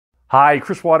Hi,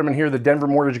 Chris Waterman here, the Denver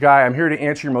Mortgage Guy. I'm here to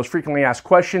answer your most frequently asked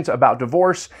questions about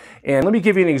divorce. And let me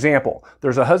give you an example.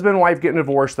 There's a husband and wife getting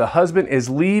divorced. The husband is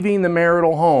leaving the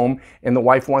marital home and the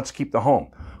wife wants to keep the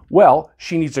home. Well,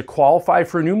 she needs to qualify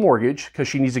for a new mortgage because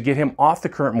she needs to get him off the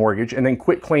current mortgage and then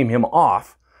quit claim him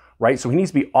off, right? So he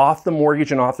needs to be off the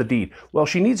mortgage and off the deed. Well,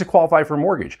 she needs to qualify for a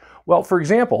mortgage. Well, for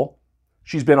example,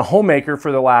 she's been a homemaker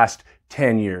for the last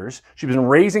 10 years. She's been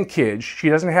raising kids. She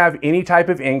doesn't have any type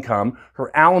of income. Her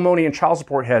alimony and child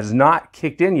support has not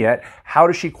kicked in yet. How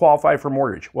does she qualify for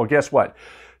mortgage? Well, guess what?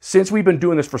 Since we've been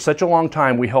doing this for such a long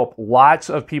time, we help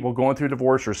lots of people going through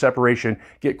divorce or separation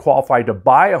get qualified to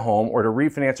buy a home or to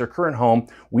refinance their current home.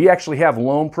 We actually have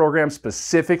loan programs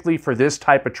specifically for this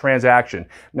type of transaction.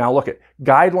 Now look,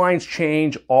 guidelines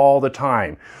change all the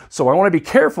time. So I want to be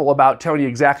careful about telling you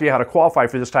exactly how to qualify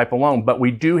for this type of loan, but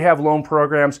we do have loan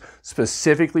programs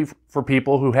specifically for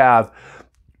people who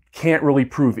can't really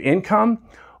prove income,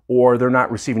 or they're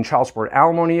not receiving child support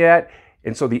alimony yet.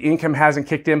 And so the income hasn't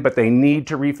kicked in, but they need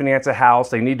to refinance a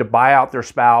house, they need to buy out their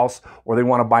spouse, or they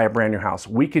want to buy a brand new house.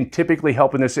 We can typically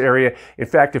help in this area. In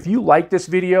fact, if you like this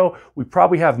video, we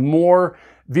probably have more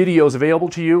videos available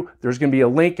to you. There's going to be a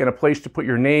link and a place to put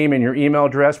your name and your email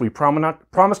address. We promise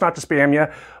not to spam you,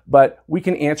 but we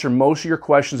can answer most of your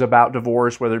questions about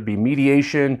divorce, whether it be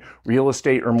mediation, real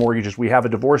estate, or mortgages. We have a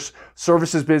divorce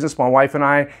services business, my wife and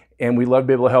I, and we'd love to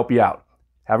be able to help you out.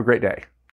 Have a great day.